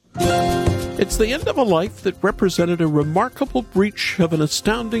It's the end of a life that represented a remarkable breach of an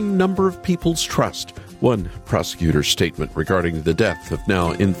astounding number of people's trust. One prosecutor's statement regarding the death of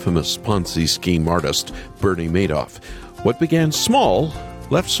now infamous Ponzi scheme artist Bernie Madoff. What began small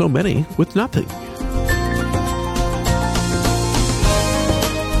left so many with nothing.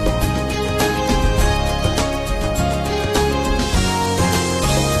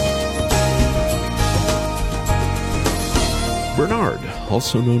 Bernard,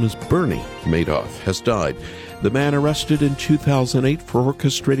 also known as Bernie Madoff, has died. The man arrested in 2008 for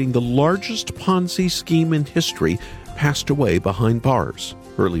orchestrating the largest Ponzi scheme in history passed away behind bars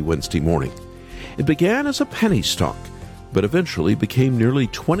early Wednesday morning. It began as a penny stock, but eventually became nearly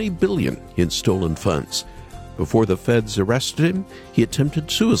 $20 billion in stolen funds. Before the feds arrested him, he attempted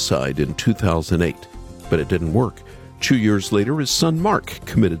suicide in 2008, but it didn't work. 2 years later, his son Mark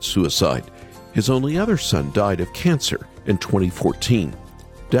committed suicide. His only other son died of cancer in 2014.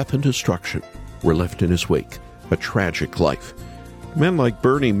 Death and destruction were left in his wake. A tragic life. Men like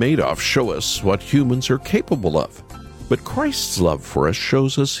Bernie Madoff show us what humans are capable of. But Christ's love for us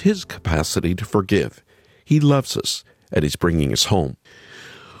shows us his capacity to forgive. He loves us, and he's bringing us home.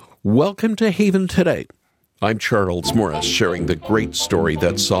 Welcome to Haven Today. I'm Charles Morris, sharing the great story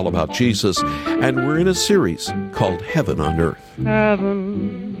that's all about Jesus, and we're in a series called Heaven on Earth.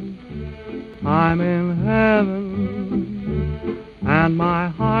 Heaven, I'm in heaven, and my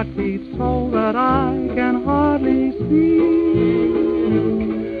heart beats so that I can hardly speak,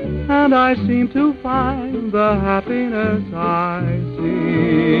 and I seem to find the happiness I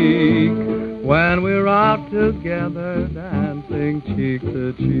seek when we're out together dancing cheek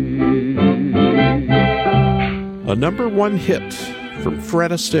to cheek. A number one hit from Fred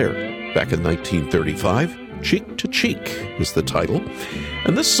Astaire back in 1935. Cheek to Cheek is the title.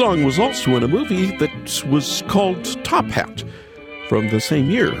 And this song was also in a movie that was called Top Hat from the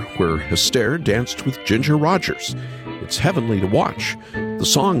same year, where Astaire danced with Ginger Rogers. It's heavenly to watch. The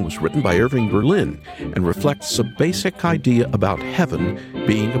song was written by Irving Berlin and reflects a basic idea about heaven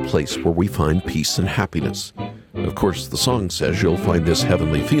being a place where we find peace and happiness. Of course, the song says you'll find this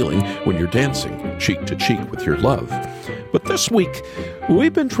heavenly feeling when you're dancing cheek to cheek with your love. But this week,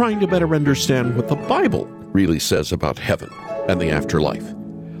 we've been trying to better understand what the Bible really says about heaven and the afterlife.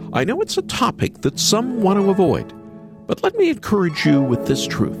 I know it's a topic that some want to avoid, but let me encourage you with this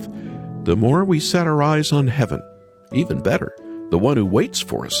truth. The more we set our eyes on heaven, even better, the one who waits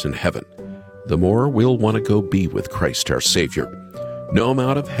for us in heaven, the more we'll want to go be with Christ our Savior. No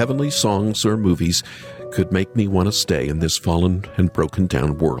amount of heavenly songs or movies could make me want to stay in this fallen and broken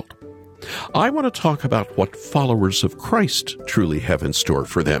down world. I want to talk about what followers of Christ truly have in store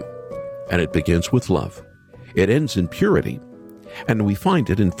for them. And it begins with love. It ends in purity. And we find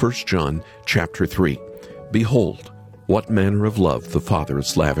it in 1 John chapter 3. Behold, what manner of love the Father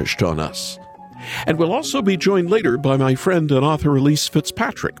has lavished on us. And we'll also be joined later by my friend and author Elise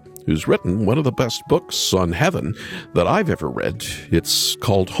Fitzpatrick, who's written one of the best books on heaven that I've ever read. It's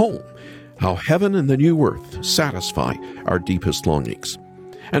called Home, How Heaven and the New Earth Satisfy Our Deepest Longings.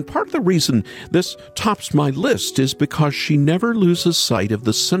 And part of the reason this tops my list is because she never loses sight of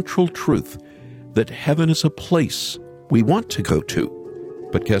the central truth that heaven is a place we want to go to.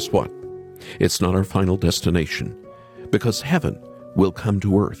 But guess what? It's not our final destination, because heaven will come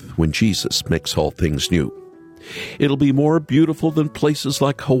to earth when Jesus makes all things new. It'll be more beautiful than places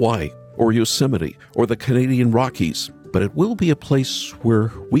like Hawaii or Yosemite or the Canadian Rockies, but it will be a place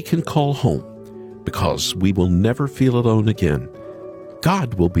where we can call home, because we will never feel alone again.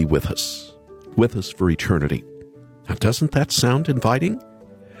 God will be with us for eternity. Now, doesn't that sound inviting?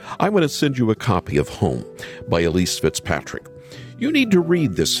 I want to send you a copy of Home by Elise Fitzpatrick. You need to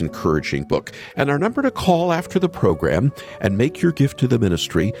read this encouraging book, and our number to call after the program and make your gift to the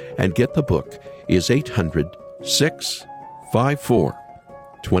ministry and get the book is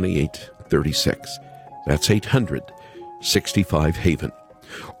 800-654-2836. That's 800-65-HAVEN.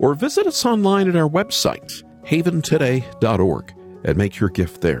 Or visit us online at our website, haventoday.org, and make your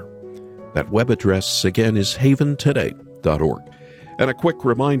gift there. That web address, again, is haventoday.org. And a quick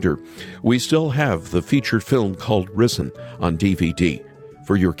reminder, we still have the featured film called Risen on DVD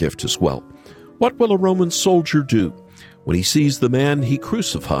for your gift as well. What will a Roman soldier do when he sees the man he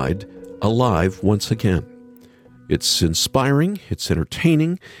crucified alive once again? It's inspiring, it's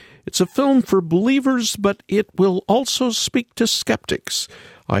entertaining, it's a film for believers, but it will also speak to skeptics.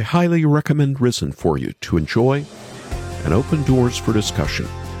 I highly recommend Risen for you to enjoy and open doors for discussion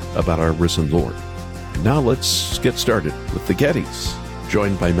about our risen Lord. Now let's get started with the Gettys,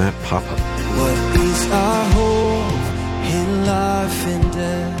 joined by Matt Papa. What is our hope in life and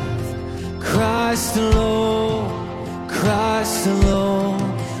death? Christ alone, Christ alone.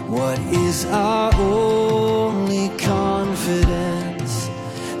 What is is our only confidence,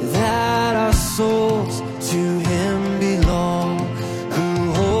 that our souls to Him belong,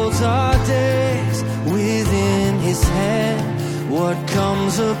 who holds our days within His hand. What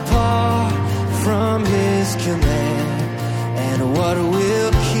comes apart from His command, and what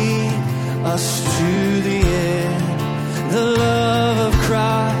will keep us to the end? The love of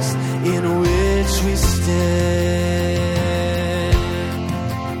Christ in which we stand.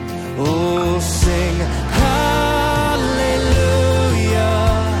 Oh, sing hallelujah,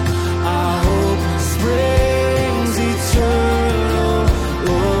 our hope springs eternal.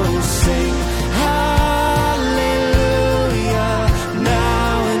 Oh, sing hallelujah,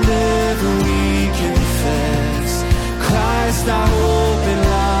 now and ever we confess Christ our hope in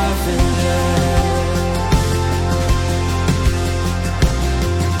life and death.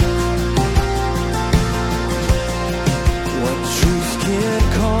 What truth can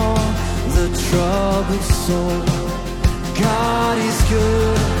calm the troubled soul? God is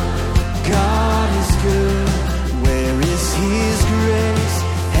good, God is good. Where is His grace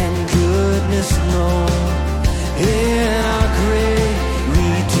and goodness known? In our great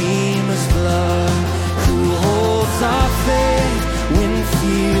Redeemer's blood, who holds our faith when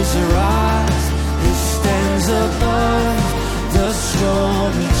fears arise, who stands above the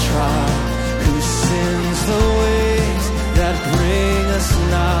stormy trial, who sends the waves that bring us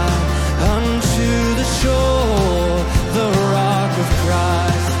nigh unto the shore, the rock of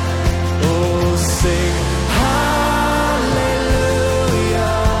Christ. Oh, sing hallelujah,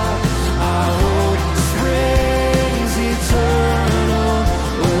 our hope springs eternal.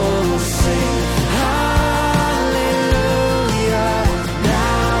 Oh, sing hallelujah,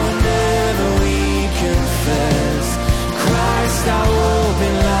 now and ever we confess Christ our hope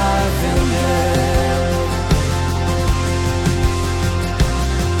in life and death.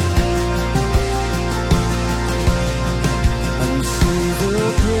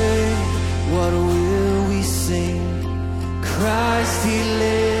 What will we sing? Christ He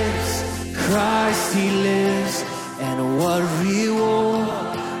lives, Christ He lives. And what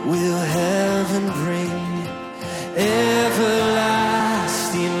reward will heaven bring? Everlasting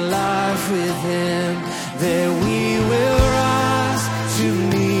life with Him. There we will rise to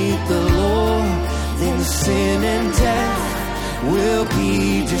meet the Lord. Then sin and death will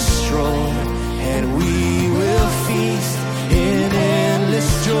be destroyed, and we will feast in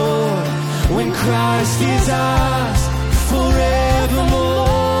endless joy when Christ is ours forevermore.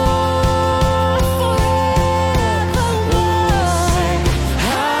 Oh, sing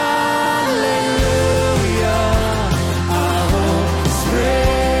hallelujah, our hope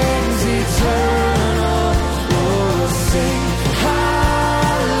springs eternal. Oh, sing hallelujah,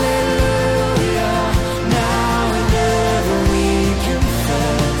 now and ever we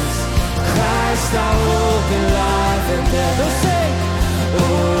confess Christ our hope in life and death. Oh, sing,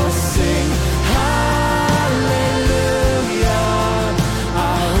 oh, sing hallelujah,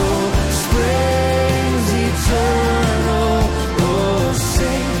 our hope springs eternal. Oh,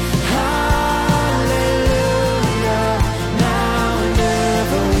 sing hallelujah, now and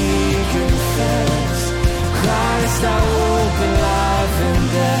ever we confess Christ our hope in life and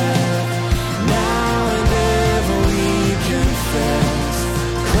death. Now and ever we confess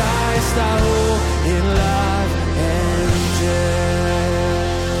Christ our hope in life and death.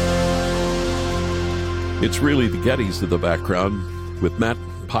 It's really the Gettys in the background, with Matt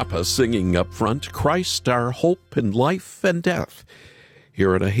Papa singing up front, Christ our hope in life and death,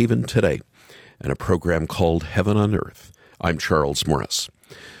 here at A Haven Today, and a program called Heaven on Earth. I'm Charles Morris.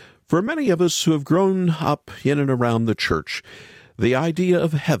 For many of us who have grown up in and around the church, the idea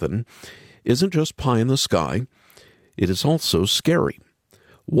of heaven isn't just pie in the sky, it is also scary.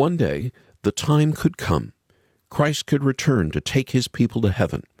 One day, the time could come. Christ could return to take His people to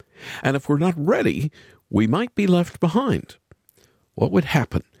heaven. And if we're not ready, we might be left behind. What would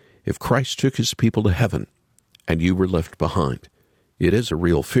happen if Christ took His people to heaven and you were left behind? It is a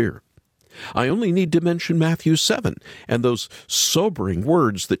real fear. I only need to mention Matthew 7 and those sobering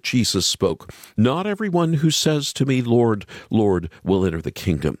words that Jesus spoke. Not everyone who says to me, Lord, Lord, will enter the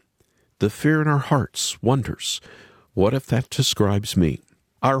kingdom. The fear in our hearts wonders, what if that describes me?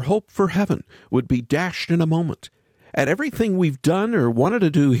 Our hope for heaven would be dashed in a moment, and everything we've done or wanted to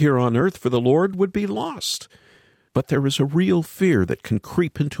do here on earth for the Lord would be lost. But there is a real fear that can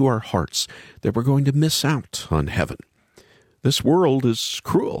creep into our hearts that we're going to miss out on heaven. This world is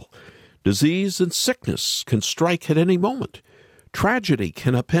cruel. Disease and sickness can strike at any moment. Tragedy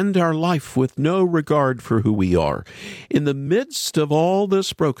can upend our life with no regard for who we are. In the midst of all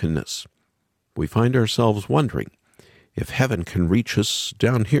this brokenness, we find ourselves wondering if heaven can reach us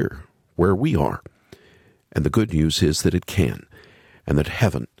down here where we are. And the good news is that it can, and that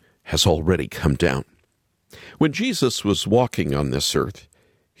heaven has already come down. When Jesus was walking on this earth,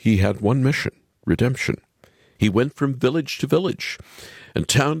 he had one mission, redemption. He went from village to village and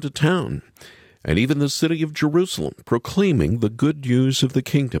town to town, and even the city of Jerusalem, proclaiming the good news of the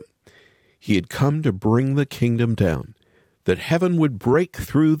kingdom. He had come to bring the kingdom down, that heaven would break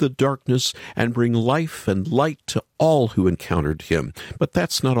through the darkness and bring life and light to all who encountered him. But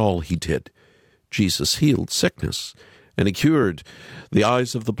that's not all he did. Jesus healed sickness, and he cured the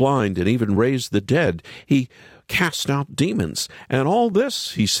eyes of the blind and even raised the dead. He cast out demons. And all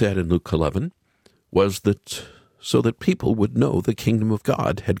this, he said in Luke 11, was that so that people would know the kingdom of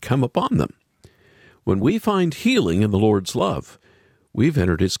God had come upon them. When we find healing in the Lord's love, we've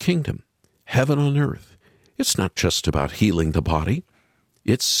entered his kingdom, heaven on earth. It's not just about healing the body.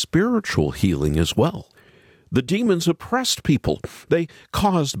 It's spiritual healing as well. The demons oppressed people. They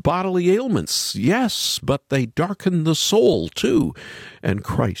caused bodily ailments, yes, but they darkened the soul too. And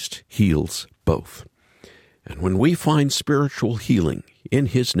Christ heals both. And when we find spiritual healing in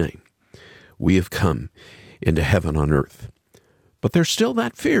his name, we have come into heaven on earth. But there's still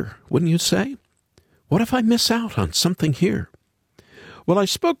that fear, wouldn't you say? What if I miss out on something here? Well, I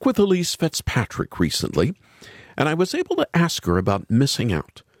spoke with Elise Fitzpatrick recently, and I was able to ask her about missing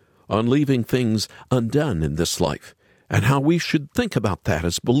out, on leaving things undone in this life, and how we should think about that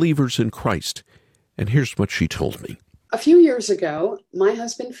as believers in Christ. And here's what she told me. A few years ago, my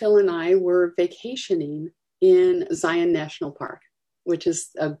husband Phil and I were vacationing in Zion National Park, which is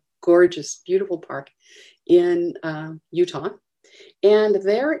a gorgeous, beautiful park in Utah. And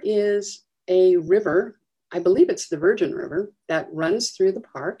there is a river, I believe it's the Virgin River, that runs through the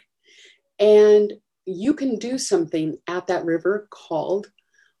park. And you can do something at that river called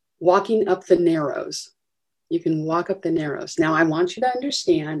walking up the Narrows. You can walk up the Narrows. Now, I want you to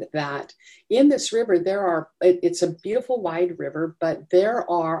understand that in this river, it's a beautiful wide river, but there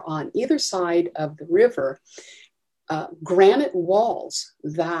are on either side of the river granite walls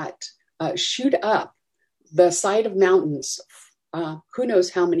that shoot up the side of mountains, who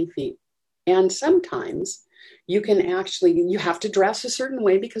knows how many feet. And sometimes you have to dress a certain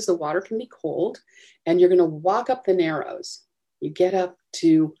way because the water can be cold, and you're going to walk up the Narrows. You get up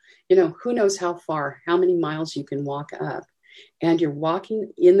to, who knows how far, how many miles you can walk up. And you're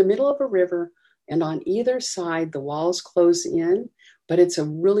walking in the middle of a river, and on either side, the walls close in, but it's a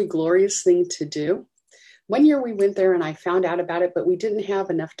really glorious thing to do. One year we went there and I found out about it, but we didn't have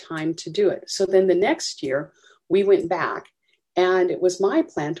enough time to do it. So then the next year we went back, and it was my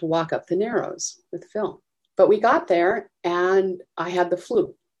plan to walk up the Narrows with Phil. But we got there and I had the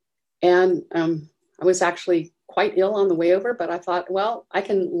flu, and I was actually quite ill on the way over, but I thought, well, I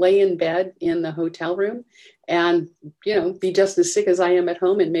can lay in bed in the hotel room and, be just as sick as I am at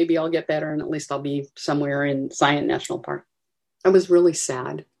home, and maybe I'll get better, and at least I'll be somewhere in Zion National Park. I was really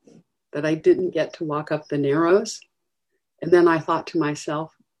sad that I didn't get to walk up the Narrows. And then I thought to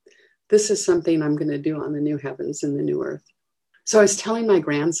myself, this is something I'm going to do on the new heavens and the new earth. So I was telling my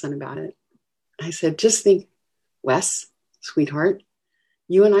grandson about it. I said, just think, Wes, sweetheart,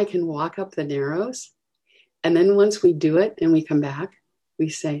 you and I can walk up the Narrows. And then once we do it and we come back, we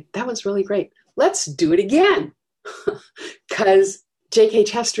say, that was really great. Let's do it again. Because J.K.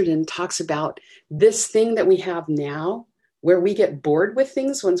 Chesterton talks about this thing that we have now, where we get bored with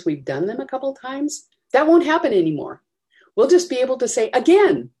things once we've done them a couple times. That won't happen anymore. We'll just be able to say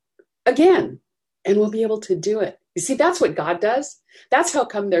again, and we'll be able to do it. You see, that's what God does. That's how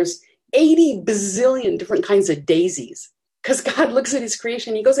come there's 80 bazillion different kinds of daisies, because God looks at his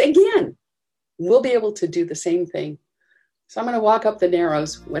creation and he goes, again. We'll be able to do the same thing. So I'm going to walk up the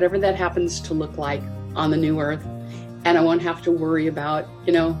Narrows, whatever that happens to look like on the new earth. And I won't have to worry about,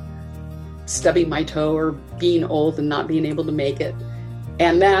 stubbing my toe or being old and not being able to make it.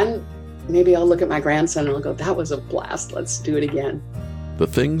 And then maybe I'll look at my grandson and I'll go, that was a blast. Let's do it again. The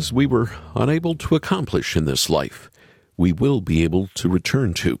things we were unable to accomplish in this life, we will be able to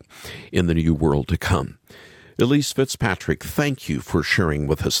return to in the new world to come. Elise Fitzpatrick, thank you for sharing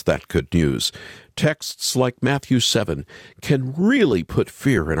with us that good news. Texts like Matthew 7 can really put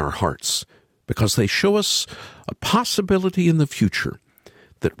fear in our hearts because they show us a possibility in the future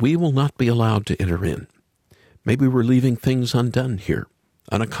that we will not be allowed to enter in. Maybe we're leaving things undone here,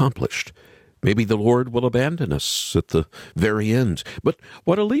 unaccomplished. Maybe the Lord will abandon us at the very end. But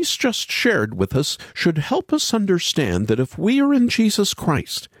what Elise just shared with us should help us understand that if we are in Jesus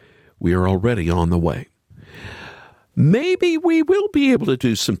Christ, we are already on the way. Maybe we will be able to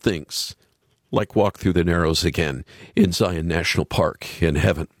do some things, like walk through the Narrows again in Zion National Park in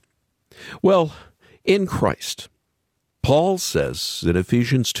heaven. Well, in Christ, Paul says in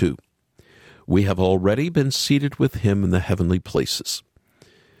Ephesians 2, we have already been seated with him in the heavenly places.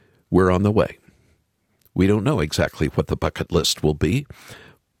 We're on the way. We don't know exactly what the bucket list will be,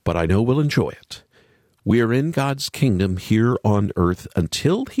 but I know we'll enjoy it. We are in God's kingdom here on earth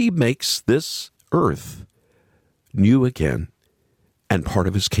until he makes this earth new again and part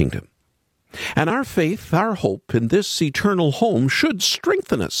of his kingdom. And our faith, our hope in this eternal home should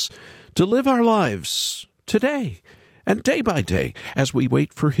strengthen us to live our lives today and day by day as we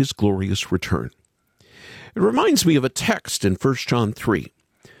wait for his glorious return. It reminds me of a text in 1 John 3.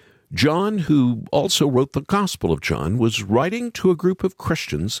 John, who also wrote the Gospel of John, was writing to a group of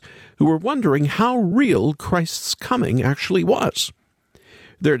Christians who were wondering how real Christ's coming actually was.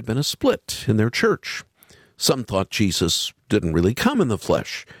 There had been a split in their church. Some thought Jesus didn't really come in the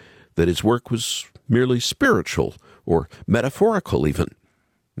flesh, that his work was merely spiritual or metaphorical even,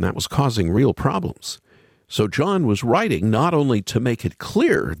 and that was causing real problems. So John was writing not only to make it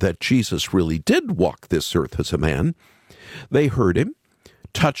clear that Jesus really did walk this earth as a man. They heard him,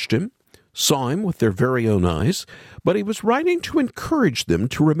 touched him, saw him with their very own eyes, but he was writing to encourage them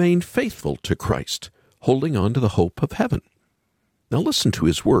to remain faithful to Christ, holding on to the hope of heaven. Now listen to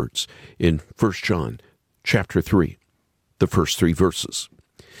his words in 1 John chapter 3, the first 3 verses.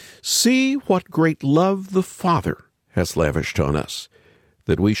 See what great love the Father has lavished on us,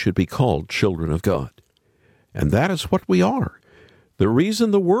 that we should be called children of God. And that is what we are. The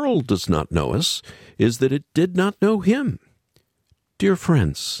reason the world does not know us is that it did not know him. Dear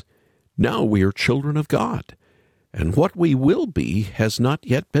friends, now we are children of God, and what we will be has not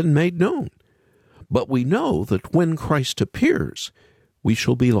yet been made known. But we know that when Christ appears, we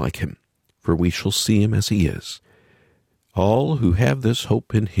shall be like him, for we shall see him as he is. All who have this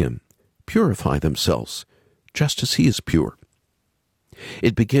hope in him purify themselves, just as he is pure.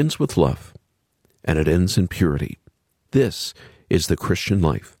 It begins with love, and it ends in purity. This is the Christian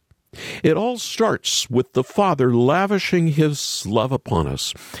life. It all starts with the Father lavishing his love upon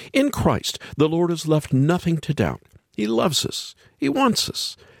us. In Christ, the Lord has left nothing to doubt. He loves us, he wants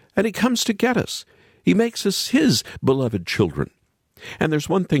us, and he comes to get us. He makes us his beloved children. And there's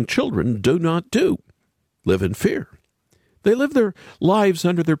one thing children do not do: live in fear. They live their lives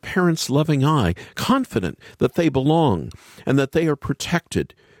under their parents' loving eye, confident that they belong and that they are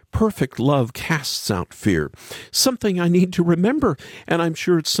protected. Perfect love casts out fear. Something I need to remember, and I'm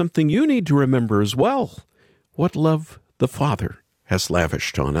sure it's something you need to remember as well. What love the Father has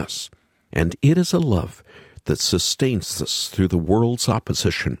lavished on us. And it is a love that sustains us through the world's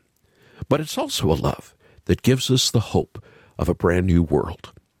opposition. But it's also a love that gives us the hope of a brand new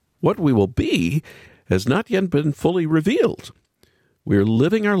world. What we will be has not yet been fully revealed. We are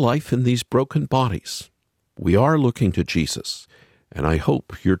living our life in these broken bodies. We are looking to Jesus, and I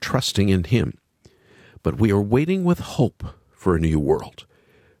hope you're trusting in him. But we are waiting with hope for a new world,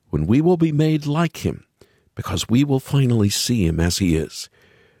 when we will be made like him, because we will finally see him as he is.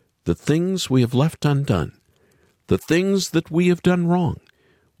 The things we have left undone, the things that we have done wrong,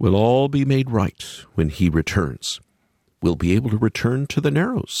 will all be made right when he returns. We'll be able to return to the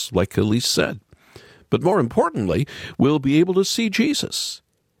Narrows, like Elise said. But more importantly, we'll be able to see Jesus.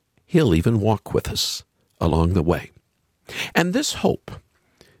 He'll even walk with us along the way. And this hope,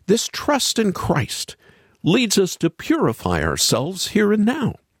 this trust in Christ, leads us to purify ourselves here and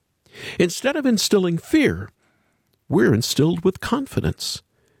now. Instead of instilling fear, we're instilled with confidence.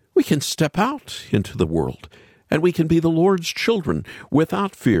 We can step out into the world, and we can be the Lord's children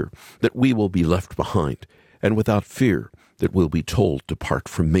without fear that we will be left behind, and without fear that we'll be told, "Depart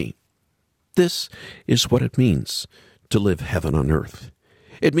from me." This is what it means to live heaven on earth.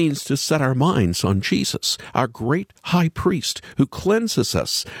 It means to set our minds on Jesus, our great high priest, who cleanses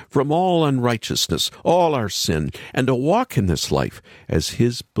us from all unrighteousness, all our sin, and to walk in this life as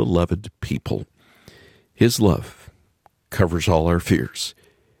his beloved people. His love covers all our fears.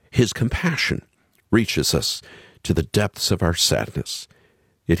 His compassion reaches us to the depths of our sadness.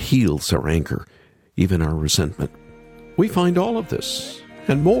 It heals our anger, even our resentment. We find all of this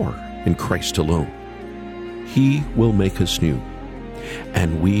and more in Christ alone. He will make us new,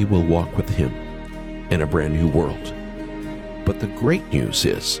 and we will walk with him in a brand new world. But the great news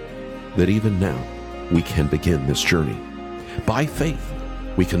is that even now we can begin this journey. By faith,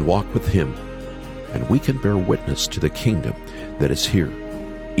 we can walk with him, and we can bear witness to the kingdom that is here,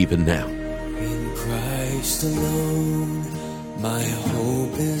 even now. In Christ alone, my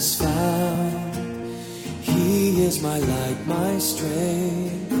hope is found. He is my light, my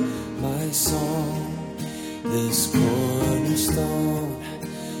strength, my song. This cornerstone,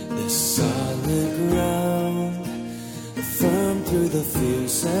 this solid ground, firm through the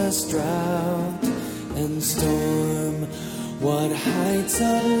fiercest drought and storm. What heights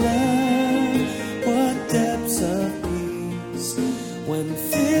of love, what depths of peace, when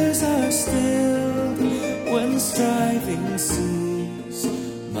fears are stilled, when striving cease,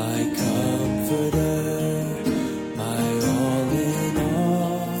 my comforter, my all in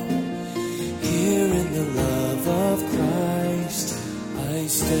all, here in the love of Christ I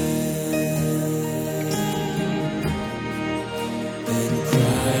stand. In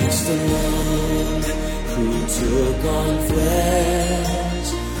Christ alone, who took on flesh,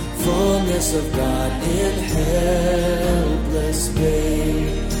 fullness of God in helpless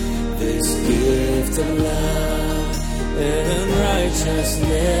babe, this gift of love and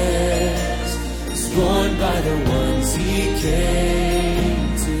righteousness, scorned by the ones he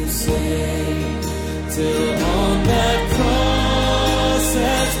came to save, till on that cross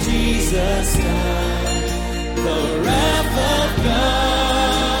as Jesus died, the wrath of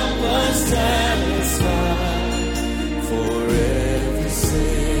God was satisfied for every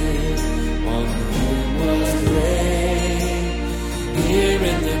sin on whom was laid. Here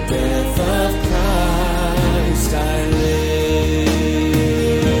in the death of Christ I live.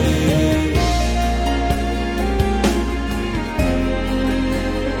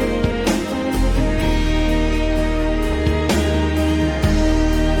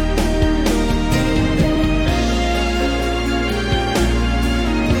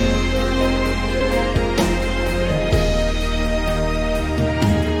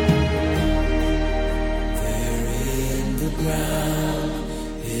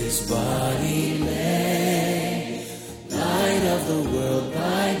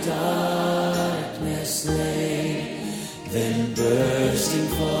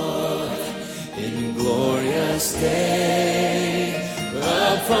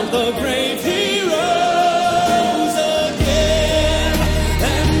 From the grave he rose again,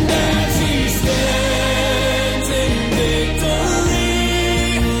 and as he stands in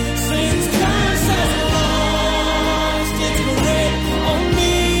victory, since Christ has lost its grip on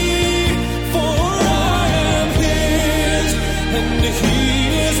me, for I am his, and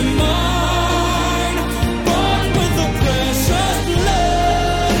he is mine, bought with the precious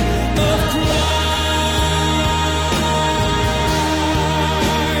blood of Christ.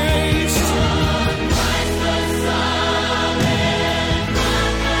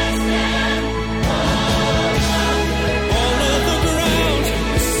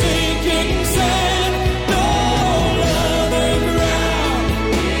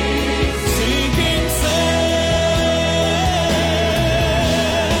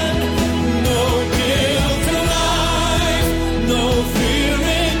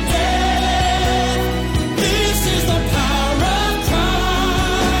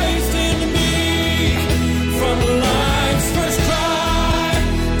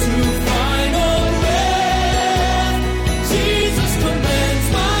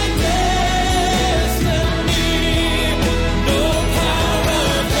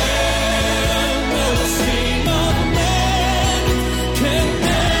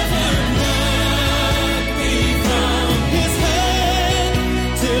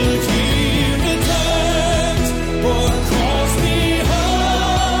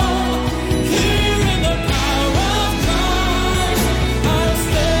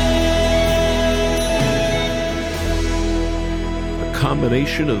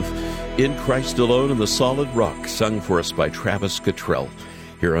 Combination of In Christ Alone and the Solid Rock, sung for us by Travis Cottrell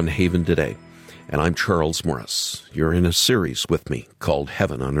here on Haven Today. And I'm Charles Morris. You're in a series with me called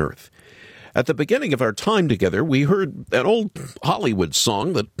Heaven on Earth. At the beginning of our time together, we heard an old Hollywood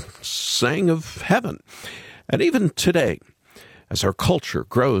song that sang of heaven. And even today, as our culture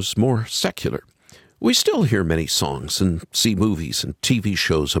grows more secular, we still hear many songs and see movies and TV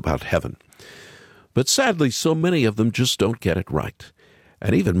shows about heaven. But sadly, so many of them just don't get it right.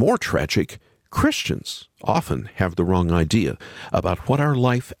 And even more tragic, Christians often have the wrong idea about what our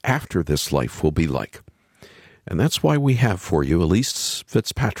life after this life will be like. And that's why we have for you Elise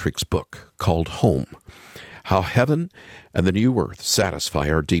Fitzpatrick's book called Home, How Heaven and the New Earth Satisfy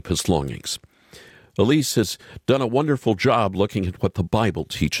Our Deepest Longings. Elise has done a wonderful job looking at what the Bible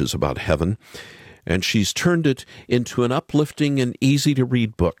teaches about heaven, and she's turned it into an uplifting and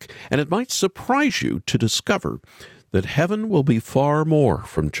easy-to-read book. And it might surprise you to discover that heaven will be far more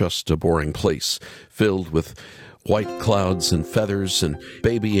from just a boring place filled with white clouds and feathers and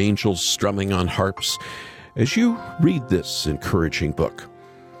baby angels strumming on harps as you read this encouraging book.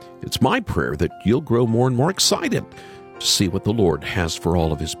 It's my prayer that you'll grow more and more excited to see what the Lord has for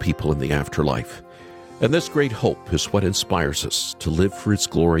all of his people in the afterlife. And this great hope is what inspires us to live for his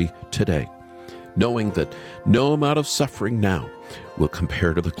glory today, knowing that no amount of suffering now will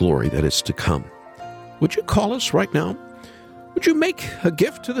compare to the glory that is to come. Would you call us right now? Would you make a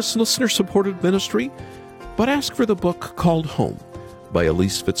gift to this listener-supported ministry? But ask for the book called Home by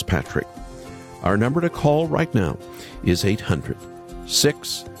Elise Fitzpatrick. Our number to call right now is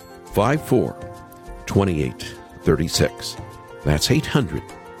 800-654-2836. That's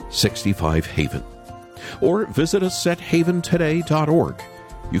 800-65-HAVEN. Or visit us at haventoday.org.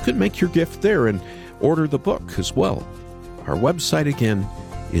 You can make your gift there and order the book as well. Our website again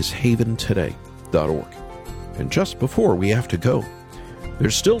is haventoday.org. And just before we have to go,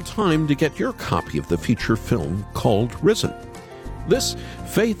 there's still time to get your copy of the feature film called Risen. This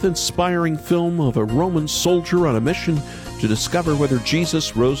faith-inspiring film of a Roman soldier on a mission to discover whether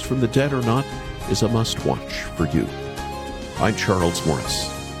Jesus rose from the dead or not is a must-watch for you. I'm Charles Morris.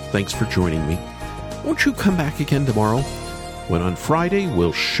 Thanks for joining me. Won't you come back again tomorrow, when on Friday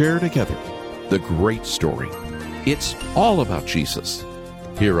we'll share together the great story. It's all about Jesus,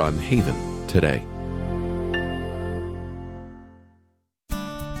 here on Haven Today.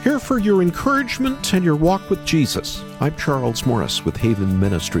 Here for your encouragement and your walk with Jesus, I'm Charles Morris with Haven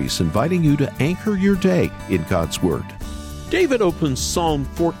Ministries, inviting you to anchor your day in God's Word. David opens Psalm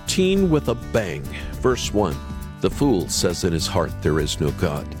 14 with a bang. Verse 1, the fool says in his heart there is no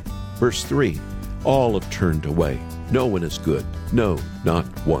God. Verse 3, all have turned away. No one is good. No, not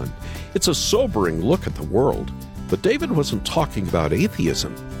one. It's a sobering look at the world. But David wasn't talking about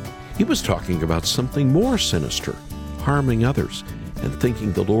atheism. He was talking about something more sinister, harming others, and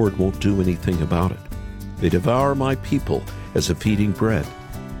thinking the Lord won't do anything about it. They devour my people as if eating bread.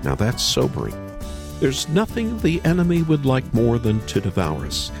 Now that's sobering. There's nothing the enemy would like more than to devour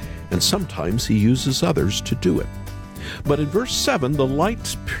us, and sometimes he uses others to do it. But in verse 7, the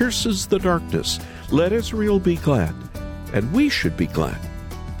light pierces the darkness. Let Israel be glad, and we should be glad.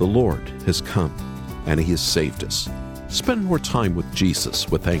 The Lord has come, and he has saved us. Spend more time with Jesus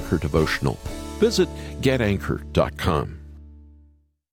with Anchor Devotional. Visit getanchor.com.